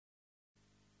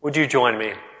Would you join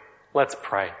me? Let's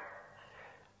pray.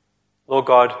 Lord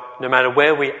God, no matter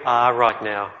where we are right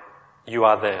now, you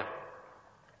are there.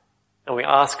 And we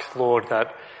ask, Lord,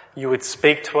 that you would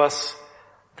speak to us,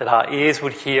 that our ears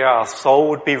would hear, our soul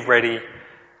would be ready.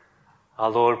 Our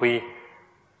Lord, we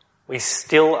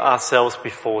still ourselves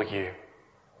before you.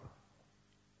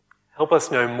 Help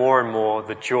us know more and more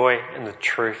the joy and the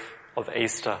truth of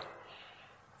Easter.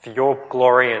 For your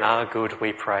glory and our good,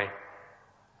 we pray.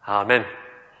 Amen.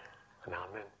 And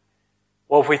amen.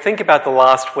 Well, if we think about the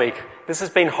last week, this has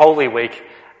been Holy Week,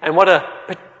 and what a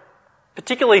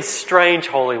particularly strange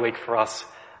Holy Week for us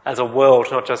as a world,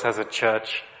 not just as a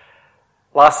church.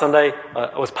 Last Sunday,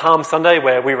 it was Palm Sunday,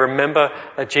 where we remember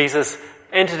that Jesus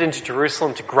entered into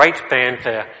Jerusalem to great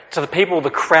fanfare, to the people, the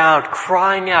crowd,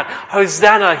 crying out,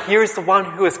 "Hosanna, here is the one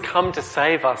who has come to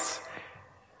save us."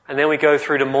 And then we go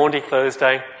through to Maundy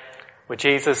Thursday, where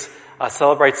Jesus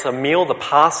celebrates a meal, the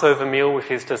Passover meal with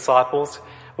his disciples,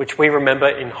 which we remember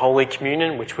in Holy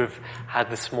Communion, which we've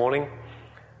had this morning.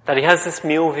 That he has this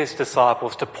meal with his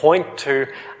disciples to point to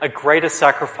a greater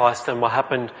sacrifice than what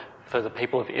happened for the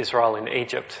people of Israel in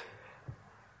Egypt.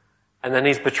 And then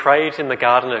he's betrayed in the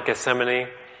Garden of Gethsemane.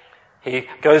 He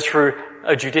goes through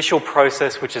a judicial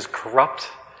process which is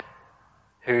corrupt,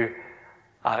 who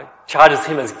charges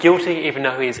him as guilty even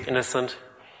though he is innocent.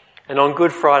 And on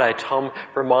Good Friday, Tom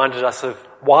reminded us of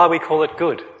why we call it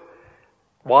good.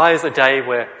 Why is a day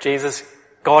where Jesus,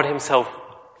 God himself,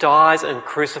 dies and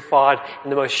crucified in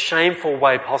the most shameful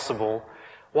way possible?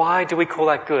 Why do we call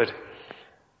that good?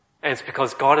 And it's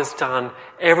because God has done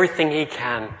everything he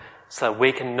can so that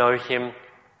we can know him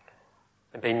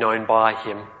and be known by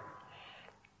him.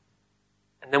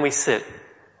 And then we sit.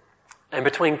 And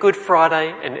between Good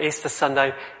Friday and Easter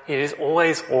Sunday, it is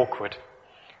always awkward.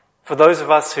 For those of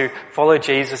us who follow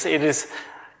Jesus, it is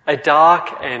a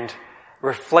dark and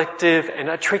reflective and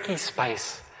a tricky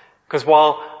space. Because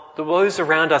while those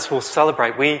around us will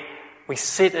celebrate, we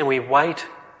sit and we wait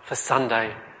for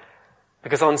Sunday.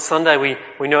 Because on Sunday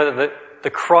we know that the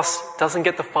cross doesn't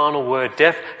get the final word,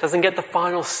 death doesn't get the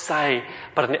final say,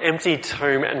 but an empty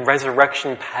tomb and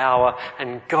resurrection power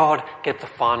and God get the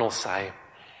final say.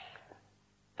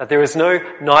 That there is no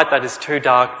night that is too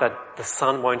dark that the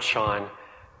sun won't shine.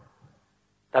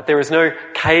 That there is no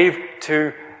cave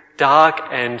too dark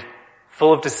and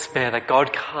full of despair that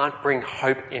God can't bring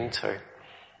hope into.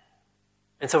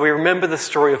 And so we remember the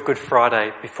story of Good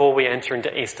Friday before we enter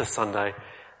into Easter Sunday.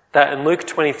 That in Luke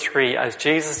 23, as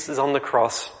Jesus is on the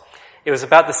cross, it was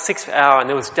about the 6th hour and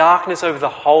there was darkness over the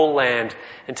whole land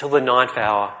until the 9th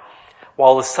hour,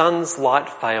 while the sun's light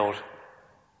failed.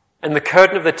 And the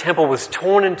curtain of the temple was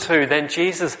torn in two. Then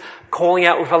Jesus, calling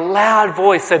out with a loud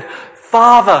voice, said,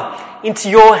 "Father, into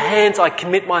your hands I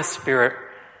commit my spirit."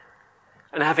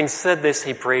 And having said this,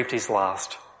 he breathed his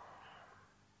last.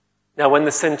 Now when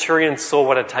the centurion saw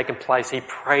what had taken place, he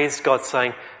praised God,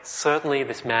 saying, "Certainly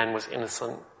this man was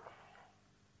innocent."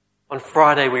 On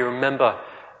Friday, we remember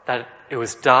that it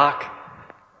was dark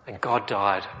and God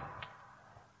died.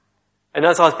 And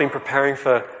as I've been preparing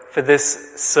for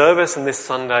this service and this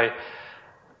Sunday,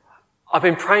 I've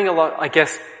been praying a lot, I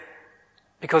guess,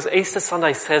 because Easter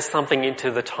Sunday says something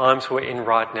into the times we're in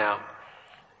right now.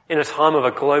 In a time of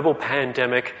a global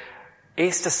pandemic,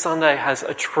 Easter Sunday has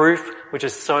a truth which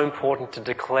is so important to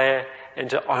declare and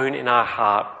to own in our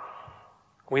heart.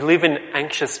 We live in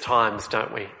anxious times,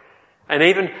 don't we? And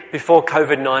even before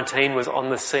COVID-19 was on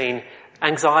the scene,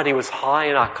 anxiety was high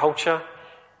in our culture,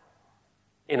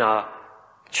 in our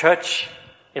church,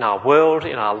 in our world,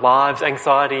 in our lives.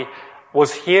 Anxiety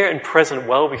was here and present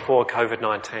well before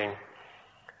COVID-19.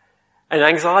 And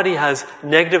anxiety has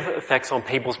negative effects on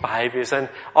people's behaviours, and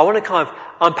I want to kind of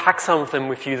unpack some of them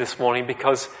with you this morning,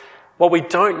 because what we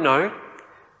don't know,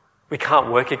 we can't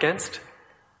work against.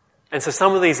 And so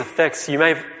some of these effects, you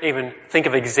may even think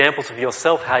of examples of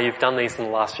yourself, how you've done these in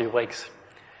the last few weeks.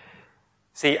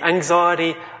 See,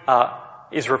 anxiety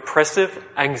is repressive,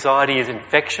 anxiety is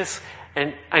infectious,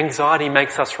 and anxiety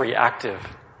makes us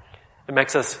reactive. It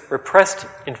makes us repressed,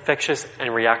 infectious,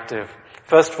 and reactive.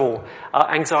 First of all,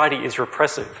 anxiety is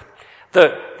repressive.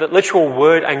 The literal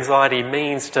word anxiety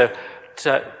means to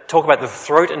talk about the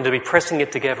throat and to be pressing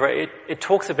it together. It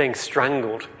talks of being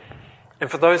strangled. And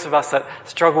for those of us that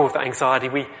struggle with anxiety,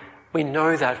 we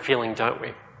know that feeling, don't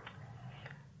we?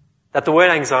 That the word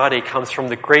anxiety comes from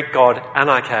the Greek god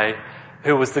Anarche,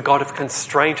 who was the god of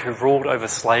constraint who ruled over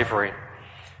slavery.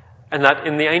 And that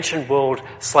in the ancient world,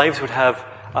 slaves would have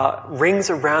rings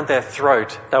around their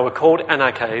throat that were called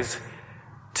anarches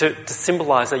to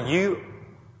symbolize that you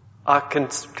are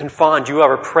confined, you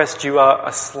are oppressed, you are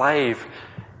a slave,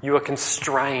 you are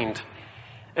constrained.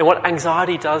 And what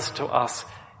anxiety does to us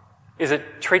is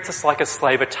it treats us like a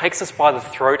slave. It takes us by the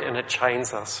throat and it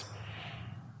chains us.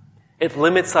 It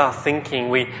limits our thinking.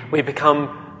 We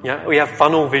become, we have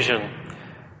funnel vision.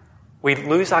 We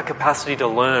lose our capacity to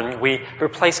learn. We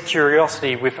replace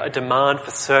curiosity with a demand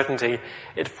for certainty.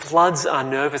 It floods our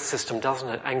nervous system, doesn't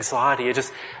it? Anxiety,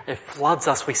 it floods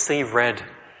us. We see red.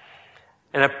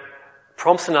 And it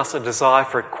prompts in us a desire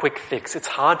for a quick fix. It's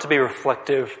hard to be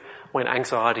reflective when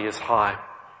anxiety is high.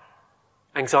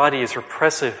 Anxiety is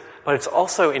repressive, but it's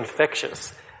also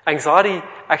infectious. Anxiety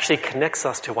actually connects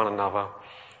us to one another.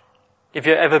 If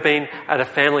you've ever been at a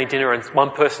family dinner and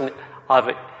one person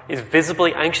either is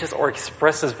visibly anxious or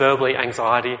expresses verbally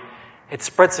anxiety, it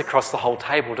spreads across the whole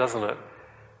table, doesn't it?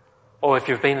 Or if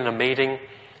you've been in a meeting,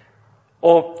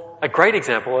 or a great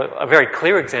example, a very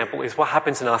clear example, is what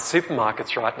happens in our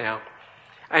supermarkets right now.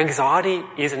 Anxiety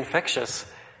is infectious.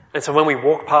 And so when we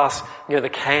walk past, the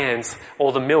cans,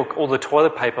 or the milk, or the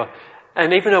toilet paper,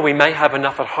 and even though we may have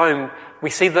enough at home, we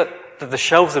see that the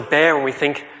shelves are bare and we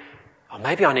think, oh,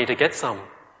 maybe I need to get some.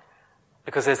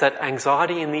 Because there's that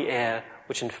anxiety in the air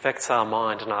which infects our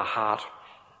mind and our heart.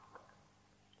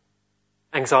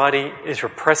 Anxiety is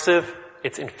repressive,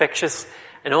 it's infectious,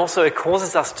 and also it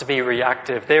causes us to be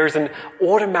reactive. There is an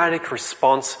automatic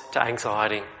response to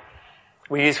anxiety.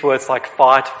 We use words like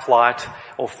fight, flight,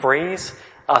 or freeze.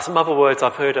 Some other words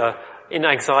I've heard are, in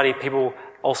anxiety, people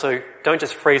also don't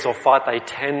just freeze or fight, they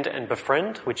tend and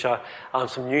befriend, which are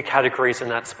some new categories in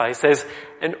that space. There's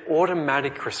an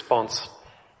automatic response.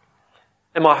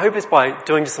 And my hope is by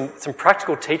doing some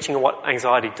practical teaching of what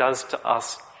anxiety does to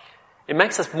us, it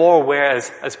makes us more aware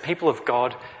as people of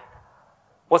God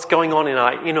what's going on in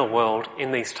our inner world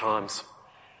in these times.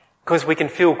 Because we can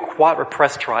feel quite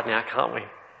repressed right now, can't we?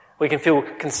 We can feel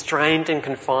constrained and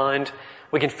confined.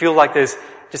 We can feel like there's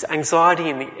just anxiety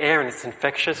in the air and it's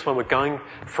infectious. When we're going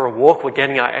for a walk, we're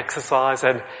getting our exercise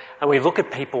and we look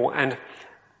at people and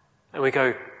we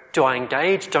go, do I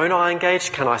engage? Don't I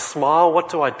engage? Can I smile? What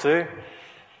do I do?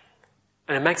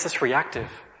 And it makes us reactive.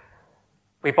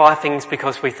 We buy things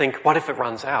because we think, what if it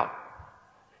runs out?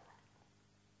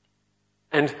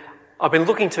 And I've been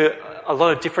looking to a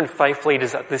lot of different faith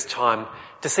leaders at this time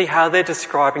to see how they're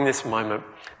describing this moment,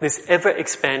 this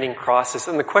ever-expanding crisis.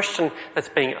 And the question that's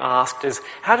being asked is,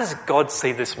 how does God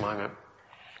see this moment?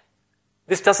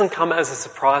 This doesn't come as a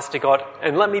surprise to God.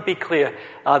 And let me be clear,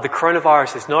 the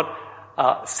coronavirus is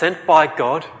not sent by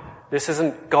God. This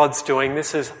isn't God's doing.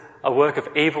 This is a work of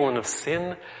evil and of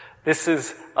sin. This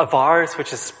is a virus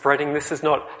which is spreading. This is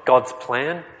not God's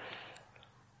plan.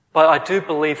 But I do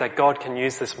believe that God can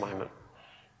use this moment.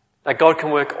 That God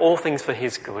can work all things for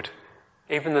His good,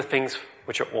 even the things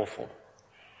which are awful.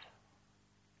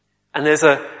 And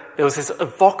there was this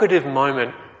evocative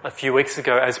moment a few weeks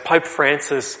ago as Pope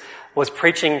Francis was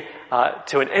preaching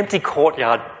to an empty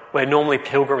courtyard where normally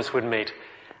pilgrims would meet.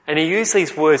 And he used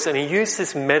these words and he used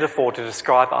this metaphor to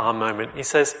describe our moment. He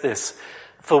says this,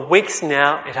 "For weeks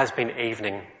now it has been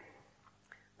evening.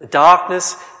 The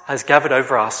darkness has gathered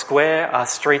over our square, our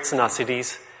streets and our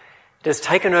cities. It has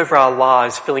taken over our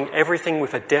lives, filling everything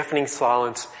with a deafening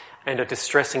silence and a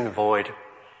distressing void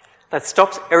that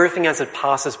stops everything as it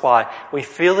passes by. We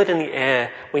feel it in the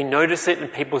air. We notice it in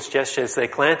people's gestures, their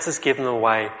glances given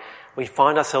away. We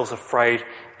find ourselves afraid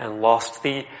and lost."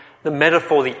 The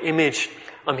metaphor, the image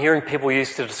I'm hearing people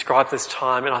use to describe this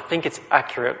time, and I think it's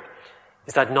accurate,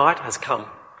 is that night has come.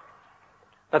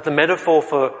 That the metaphor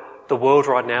for the world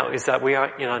right now is that we are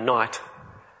in a night.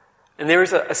 And there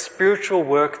is a spiritual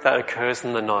work that occurs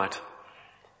in the night.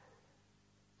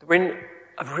 We're in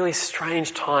a really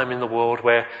strange time in the world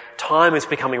where time is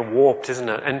becoming warped, isn't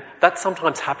it? And that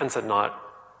sometimes happens at night.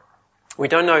 We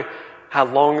don't know how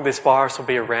long this virus will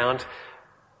be around.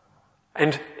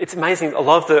 And it's amazing, a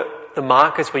lot of the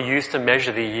markers we use to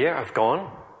measure the year have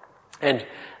gone. And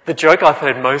the joke I've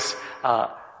heard most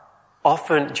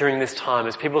often during this time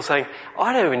is people saying,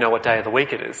 I don't even know what day of the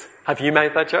week it is. Have you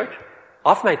made that joke?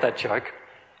 I've made that joke.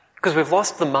 Because we've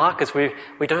lost the markers. We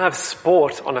don't have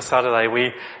sport on a Saturday.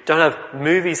 We don't have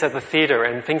movies at the theatre,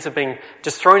 and things are being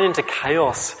just thrown into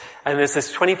chaos. And there's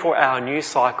this 24-hour news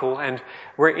cycle and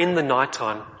we're in the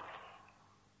nighttime.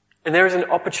 And there is an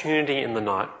opportunity in the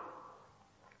night.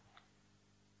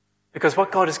 Because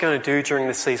what God is going to do during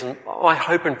this season, my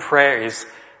hope and prayer is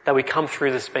that we come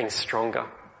through this being stronger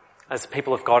as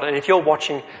people of God. And if you're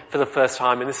watching for the first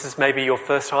time, and this is maybe your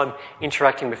first time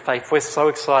interacting with faith, we're so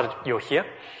excited you're here.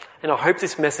 And I hope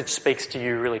this message speaks to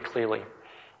you really clearly.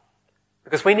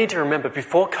 Because we need to remember,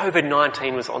 before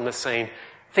COVID-19 was on the scene,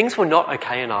 things were not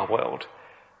okay in our world.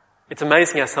 It's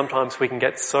amazing how sometimes we can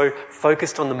get so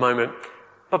focused on the moment.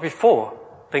 But before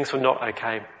things were not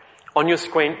okay. On your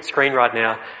screen right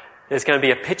now, there's going to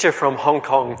be a picture from Hong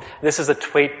Kong. This is a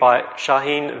tweet by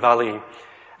Shaheen Vali.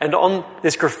 And on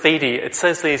this graffiti, it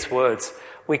says these words: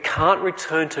 "We can't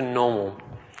return to normal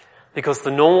because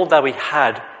the normal that we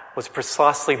had was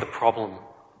precisely the problem."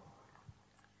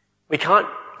 We can't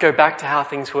go back to how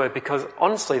things were because,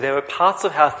 honestly, there were parts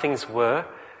of how things were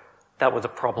that were the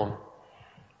problem.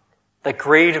 That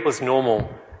greed was normal,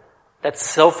 that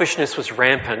selfishness was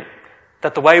rampant,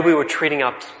 that the way we were treating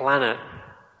our planet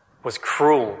was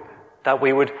cruel, that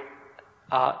we would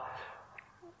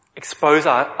expose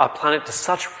our planet to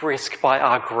such risk by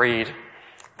our greed,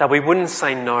 that we wouldn't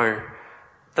say no,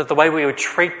 that the way we would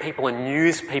treat people and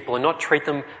use people and not treat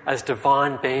them as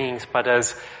divine beings but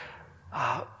as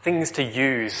things to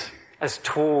use, as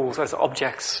tools, as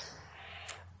objects.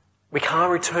 We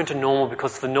can't return to normal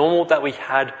because the normal that we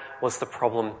had was the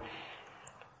problem.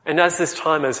 And as this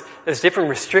time, as different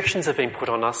restrictions have been put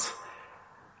on us,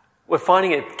 we're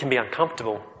finding it can be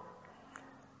uncomfortable.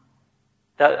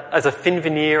 That as a thin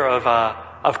veneer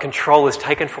of control is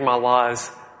taken from our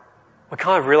lives, we're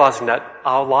kind of realizing that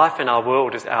our life and our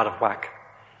world is out of whack.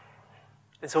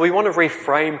 And so we want to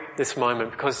reframe this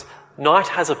moment because night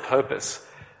has a purpose.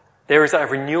 There is a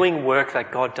renewing work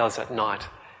that God does at night.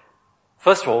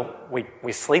 First of all,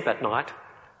 we sleep at night,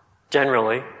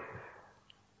 generally,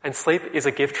 and sleep is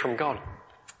a gift from God.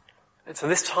 And so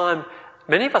this time,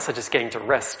 many of us are just getting to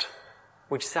rest,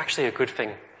 which is actually a good thing.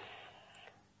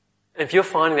 And if you're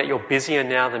finding that you're busier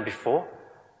now than before,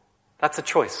 that's a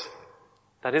choice.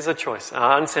 That is a choice.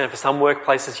 I understand for some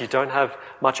workplaces you don't have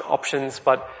much options,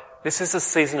 but this is a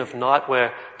season of night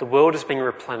where the world is being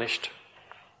replenished.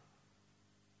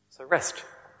 So rest.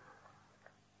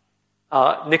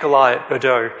 Nikolai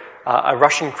Bodo, a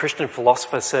Russian Christian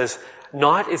philosopher, says,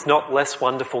 "Night is not less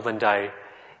wonderful than day.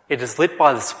 It is lit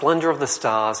by the splendor of the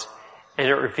stars, and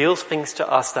it reveals things to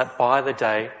us that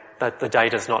the day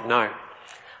does not know.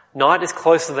 Night is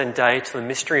closer than day to the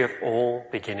mystery of all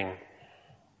beginning."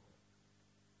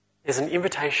 There's an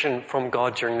invitation from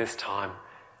God during this time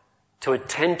to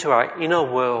attend to our inner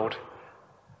world.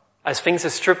 As things are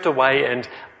stripped away and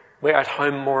we're at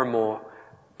home more and more,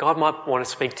 God might want to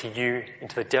speak to you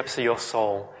into the depths of your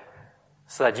soul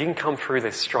so that you can come through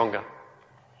this stronger.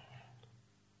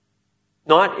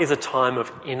 Night is a time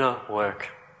of inner work,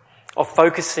 of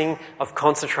focusing, of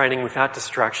concentrating without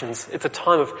distractions. It's a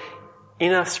time of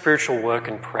inner spiritual work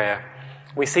and prayer.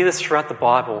 We see this throughout the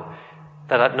Bible,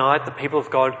 that at night the people of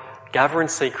God gather in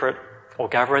secret or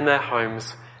gather in their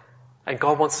homes, and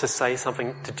God wants to say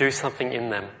something, to do something in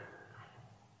them.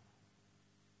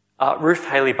 Ruth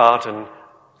Haley Barton,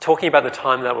 talking about the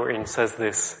time that we're in, says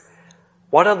this: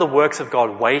 "What are the works of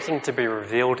God waiting to be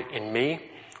revealed in me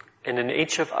and in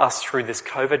each of us through this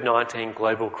COVID-19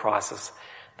 global crisis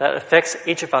that affects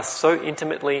each of us so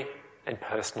intimately and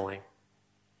personally?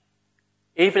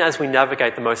 Even as we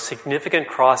navigate the most significant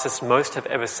crisis most have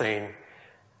ever seen,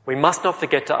 we must not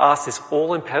forget to ask this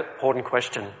all-important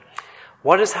question: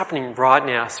 what is happening right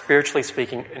now, spiritually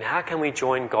speaking, and how can we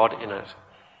join God in it?"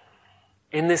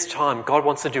 In this time, God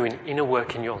wants to do an inner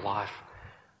work in your life.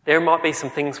 There might be some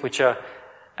things which are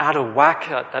out of whack,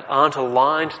 that aren't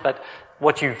aligned, that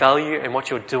what you value and what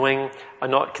you're doing are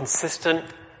not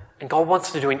consistent, and God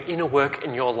wants to do an inner work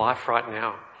in your life right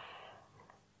now.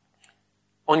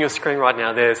 On your screen right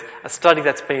now, there's a study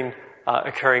that's been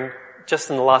occurring just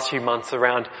in the last few months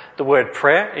around the word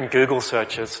prayer in Google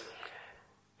searches.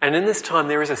 And in this time,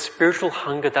 there is a spiritual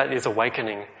hunger that is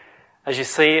awakening. As you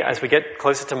see, as we get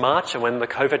closer to March and when the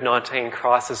COVID-19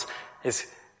 crisis is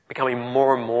becoming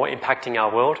more and more impacting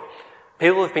our world,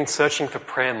 people have been searching for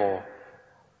prayer more.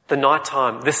 The night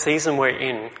time, this season we're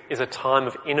in, is a time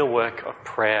of inner work, of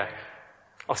prayer,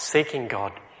 of seeking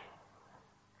God.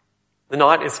 The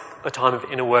night is a time of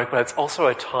inner work, but it's also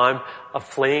a time of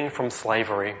fleeing from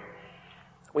slavery.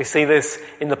 We see this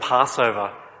in the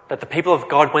Passover, that the people of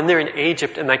God, when they're in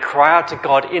Egypt and they cry out to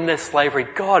God in their slavery,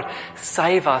 "God,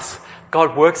 save us,"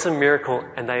 God works a miracle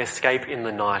and they escape in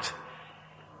the night.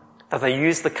 That they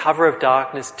use the cover of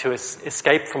darkness to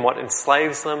escape from what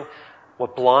enslaves them,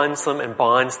 what blinds them and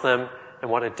binds them,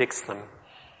 and what addicts them.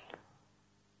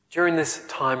 During this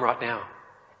time right now,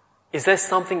 is there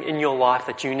something in your life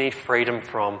that you need freedom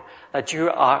from, that you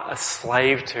are a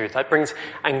slave to, that brings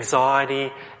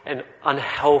anxiety and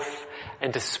unhealth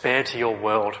and despair to your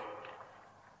world?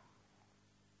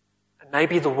 And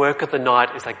maybe the work of the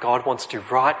night is that God wants to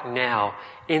right now,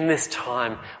 in this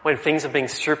time, when things are being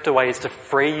stripped away, is to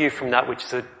free you from that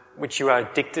which you are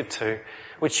addicted to,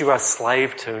 which you are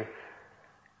slave to.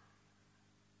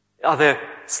 Are there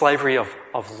slavery of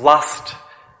lust,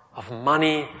 of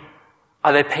money,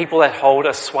 Are there people that hold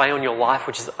a sway on your life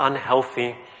which is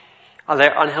unhealthy? Are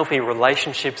there unhealthy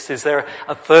relationships? Is there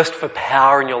a thirst for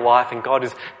power in your life and God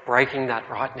is breaking that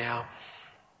right now?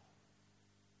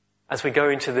 As we go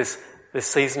into this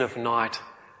season of night,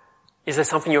 is there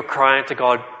something you're crying out to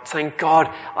God, saying, God,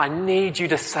 I need you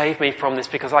to save me from this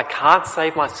because I can't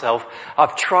save myself.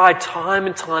 I've tried time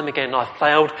and time again. I've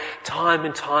failed time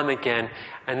and time again.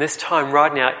 And this time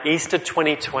right now, Easter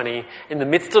 2020, in the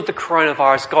midst of the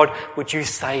coronavirus, God, would you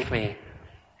save me?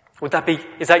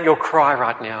 Is that your cry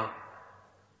right now?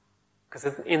 Because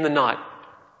in the night,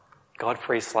 God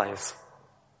frees slaves.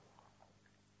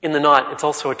 In the night, it's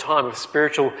also a time of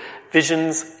spiritual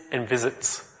visions and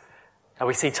visits. And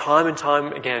we see time and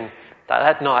time again that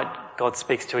at night God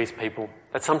speaks to his people.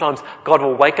 That sometimes God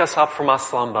will wake us up from our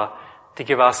slumber to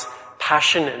give us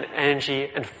passion and energy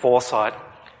and foresight.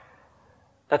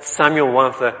 That's Samuel, one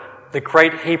of the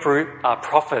great Hebrew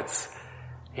prophets.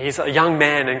 He's a young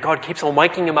man and God keeps on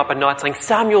waking him up at night saying,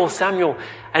 Samuel, Samuel.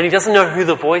 And he doesn't know who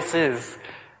the voice is.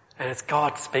 And it's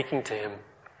God speaking to him.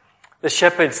 The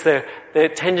shepherds, they're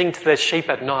tending to their sheep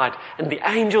at night and the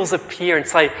angels appear and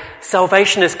say,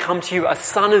 salvation has come to you, a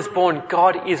son is born,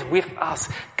 God is with us,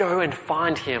 go and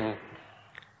find him.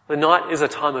 The night is a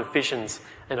time of visions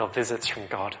and of visits from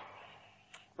God.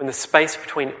 When the space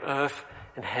between earth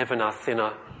and heaven are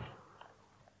thinner.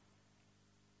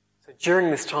 So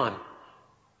during this time,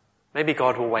 maybe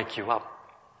God will wake you up.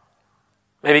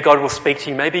 Maybe God will speak to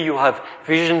you. Maybe you'll have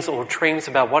visions or dreams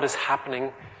about what is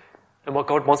happening and what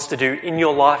God wants to do in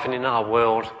your life and in our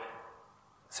world.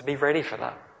 So be ready for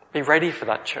that. Be ready for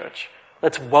that, church.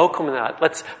 Let's welcome that.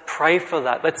 Let's pray for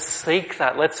that. Let's seek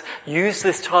that. Let's use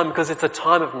this time because it's a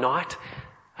time of night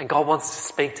and God wants to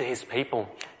speak to his people,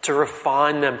 to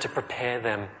refine them, to prepare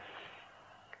them.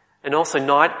 And also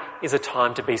night is a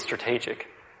time to be strategic.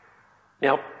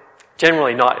 Now,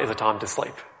 generally night is a time to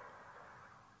sleep.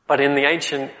 But in the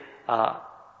ancient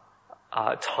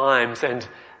times and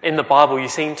in the Bible,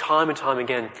 you've seen time and time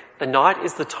again, the night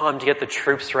is the time to get the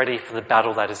troops ready for the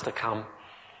battle that is to come.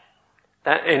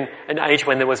 That in an age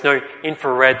when there was no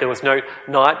infrared, there was no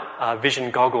night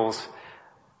vision goggles,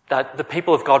 that the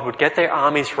people of God would get their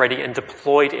armies ready and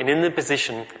deployed and in the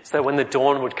position so that when the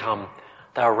dawn would come,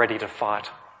 they were ready to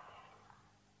fight.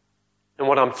 And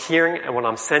what I'm hearing and what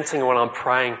I'm sensing and what I'm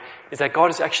praying is that God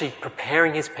is actually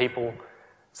preparing his people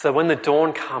so that when the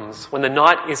dawn comes, when the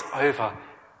night is over,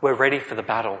 we're ready for the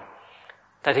battle.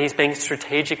 That he's being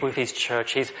strategic with his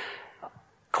church. He's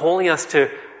calling us to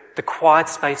the quiet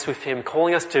space with him,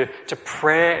 calling us to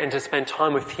prayer and to spend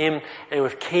time with him and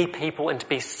with key people and to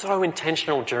be so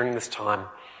intentional during this time.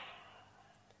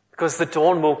 Because the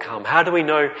dawn will come. How do we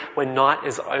know when night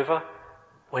is over?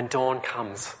 When dawn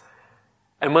comes.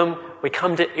 And when we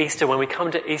come to Easter, when we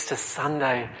come to Easter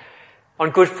Sunday,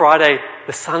 on Good Friday,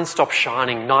 the sun stops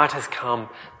shining, night has come.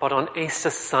 But on Easter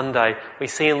Sunday, we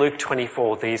see in Luke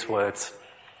 24 these words.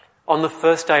 On the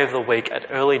first day of the week at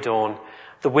early dawn,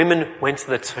 the women went to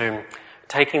the tomb,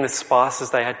 taking the spices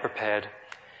they had prepared.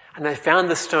 And they found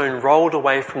the stone rolled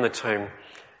away from the tomb.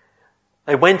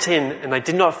 They went in and they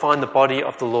did not find the body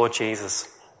of the Lord Jesus.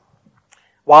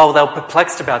 While they were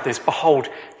perplexed about this, behold,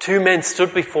 two men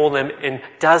stood before them in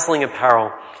dazzling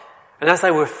apparel. And as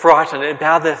they were frightened and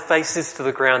bowed their faces to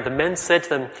the ground, the men said to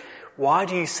them, why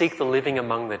do you seek the living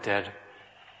among the dead?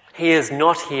 He is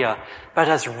not here, but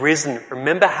has risen.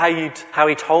 Remember how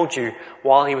he told you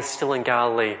while he was still in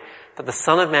Galilee, that the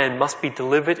Son of Man must be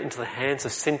delivered into the hands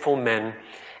of sinful men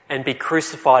and be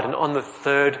crucified and on the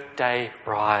third day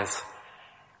rise.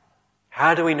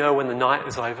 How do we know when the night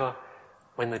is over?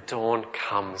 When the dawn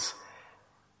comes.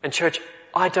 And church,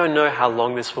 I don't know how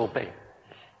long this will be.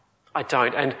 I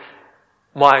don't. And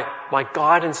my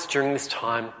guidance during this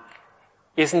time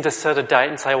isn't to set a date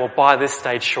and say, well, by this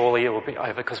stage, surely it will be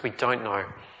over, because we don't know.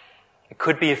 It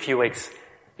could be a few weeks.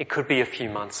 It could be a few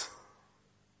months.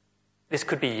 This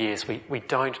could be years. We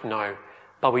don't know.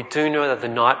 But we do know that the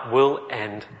night will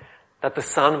end, that the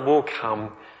sun will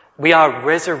come. We are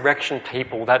resurrection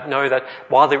people that know that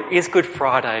while there is Good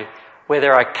Friday, where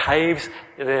there are caves,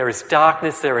 there is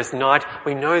darkness, there is night,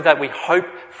 we know that we hope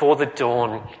for the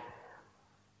dawn.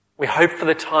 We hope for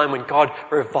the time when God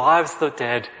revives the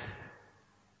dead.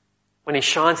 When he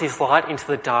shines his light into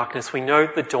the darkness, we know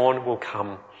the dawn will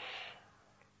come.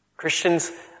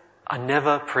 Christians are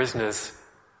never prisoners,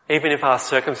 even if our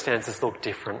circumstances look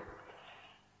different.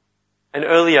 And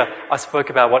earlier I spoke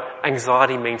about what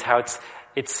anxiety means, how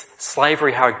it's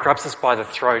slavery, how it grabs us by the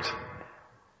throat.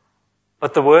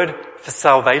 But the word for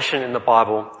salvation in the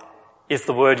Bible is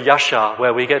the word Yasha,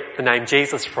 where we get the name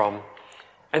Jesus from.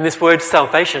 And this word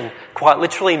salvation quite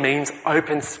literally means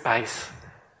open space.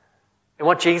 And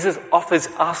what Jesus offers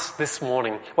us this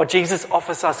morning, what Jesus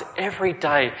offers us every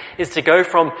day, is to go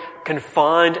from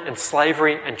confined and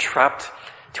slavery and trapped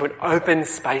to an open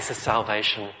space of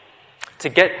salvation, to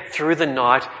get through the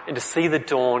night and to see the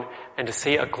dawn and to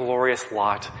see a glorious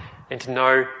light and to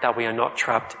know that we are not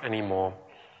trapped anymore.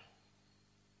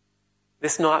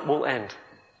 This night will end.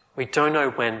 We don't know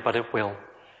when, but it will.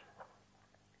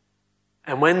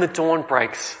 And when the dawn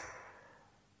breaks,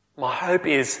 my hope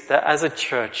is that as a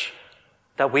church,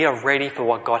 that we are ready for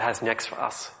what God has next for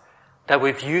us. That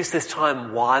we've used this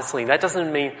time wisely. That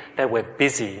doesn't mean that we're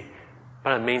busy,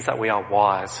 but it means that we are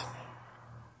wise.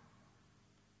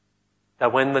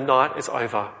 That when the night is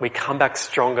over, we come back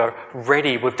stronger,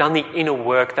 ready. We've done the inner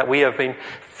work, that we have been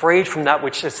freed from that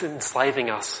which is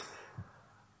enslaving us.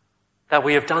 That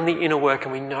we have done the inner work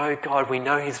and we know God, we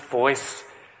know His voice.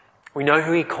 We know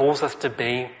who He calls us to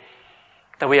be.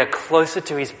 That we are closer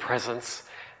to His presence.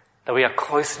 That we are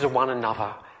closer to one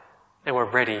another. And we're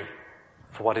ready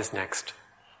for what is next.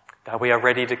 That we are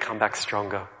ready to come back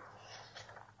stronger.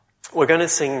 We're going to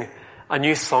sing a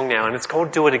new song now, and it's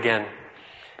called Do It Again.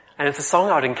 And it's a song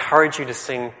I'd encourage you to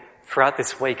sing throughout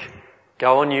this week.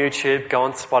 Go on YouTube, go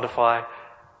on Spotify,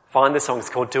 find the song. It's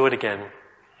called Do It Again.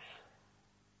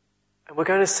 And we're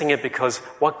going to sing it because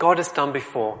what God has done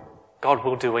before, God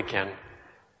will do again.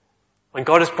 When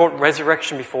God has brought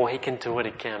resurrection before, He can do it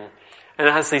again. And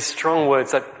it has these strong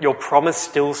words that your promise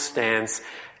still stands.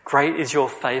 Great is your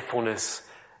faithfulness.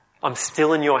 I'm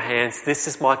still in your hands. This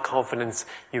is my confidence.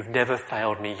 You've never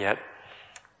failed me yet.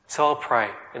 So I'll pray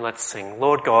and let's sing.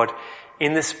 Lord God,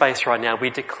 in this space right now, we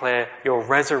declare your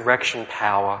resurrection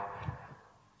power.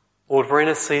 Lord, we're in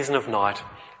a season of night,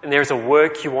 and there is a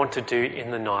work you want to do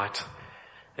in the night.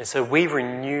 And so we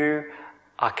renew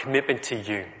our commitment to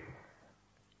you,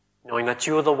 knowing that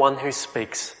you are the one who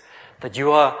speaks, that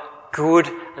you are good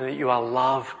and that you are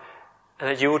love, and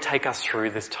that you will take us through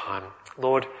this time.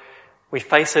 Lord, we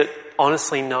face it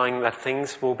honestly knowing that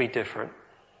things will be different.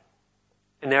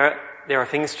 And there are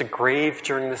things to grieve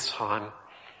during this time.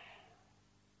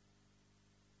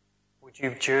 Would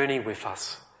you journey with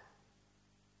us?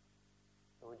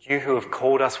 Would you who have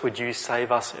called us, would you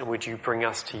save us and would you bring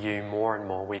us to you more and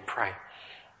more, we pray.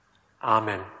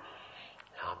 Amen.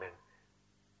 Amen.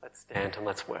 Let's stand and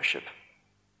let's worship.